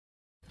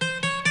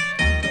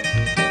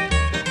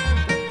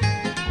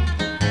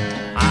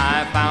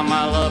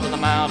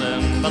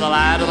the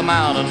light of the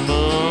mountain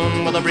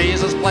moon, where the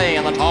breezes play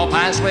and the tall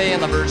pines sway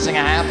and the birds sing a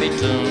happy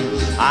tune.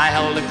 I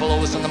held her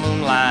close in the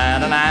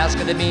moonlight and asked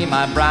her to be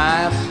my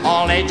bride.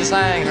 All nature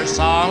sang her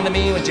song to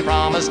me when she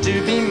promised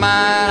to be mine.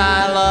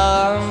 I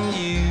love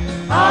you,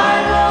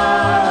 I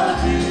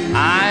love you,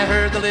 I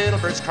heard the little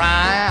birds cry,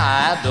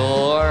 I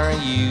adore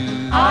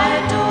you, I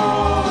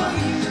adore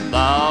you.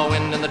 The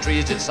wind in the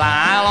trees did sigh,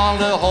 I long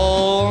to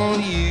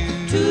hold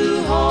you,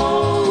 to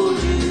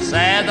hold you.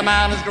 Said the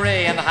mountains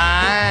gray and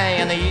high,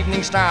 and the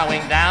evening star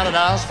winked down at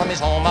us from his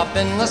home up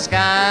in the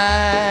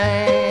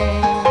sky.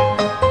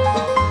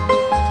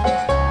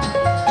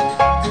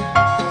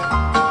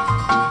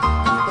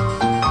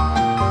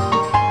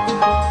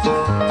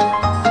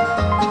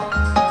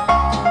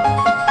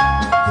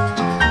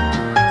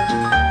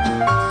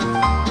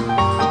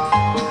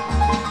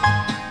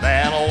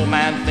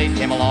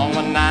 Came along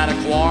one night, a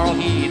quarrel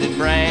he did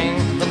bring.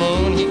 The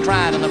moon he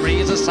cried and the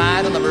breezes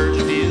sighed and the birds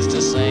refused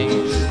to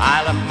sing.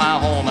 I left my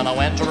home and I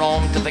went to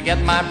Rome to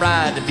forget my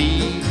bride to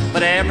be.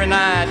 But every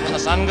night when the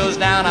sun goes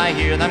down I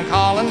hear them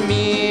calling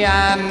me.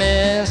 I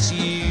miss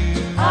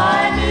you,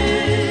 I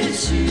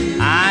miss you,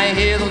 I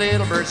hear the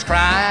little birds cry,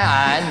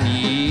 I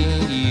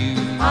need you,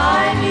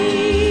 I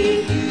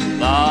need you.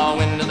 The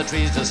wind in the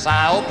trees just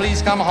sigh, oh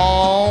please come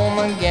home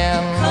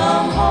again.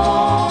 Come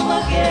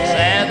home again.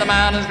 Said the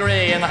mountains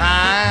gray and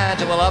high,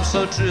 to a love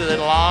so true that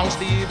longs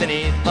for you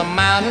beneath the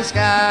mountain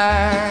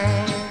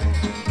sky.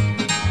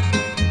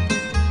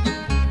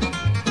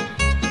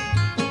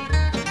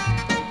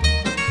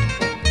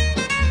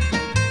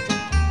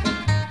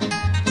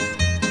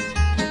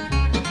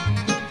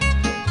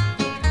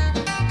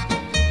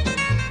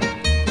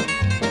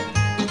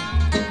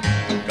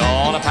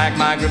 Pack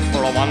my grip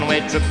for a one-way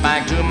trip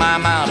back to my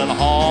mountain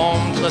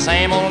home, to the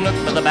same old nook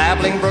by the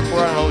babbling brook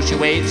where I know she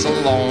waits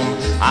alone.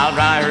 I'll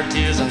dry her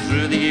tears and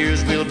through the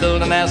years we'll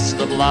build a nest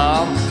of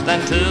love.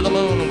 Then to the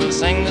moon we'll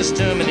sing this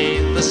tune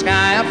beneath the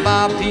sky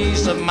above.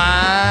 Peace of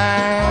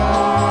mind,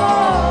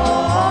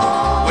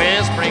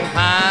 whispering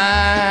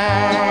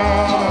pine,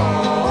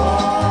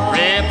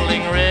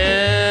 rippling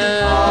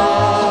rill,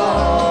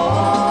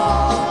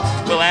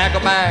 will echo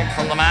back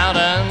from the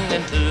mountain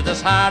into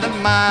this heart of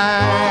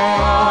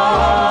mine.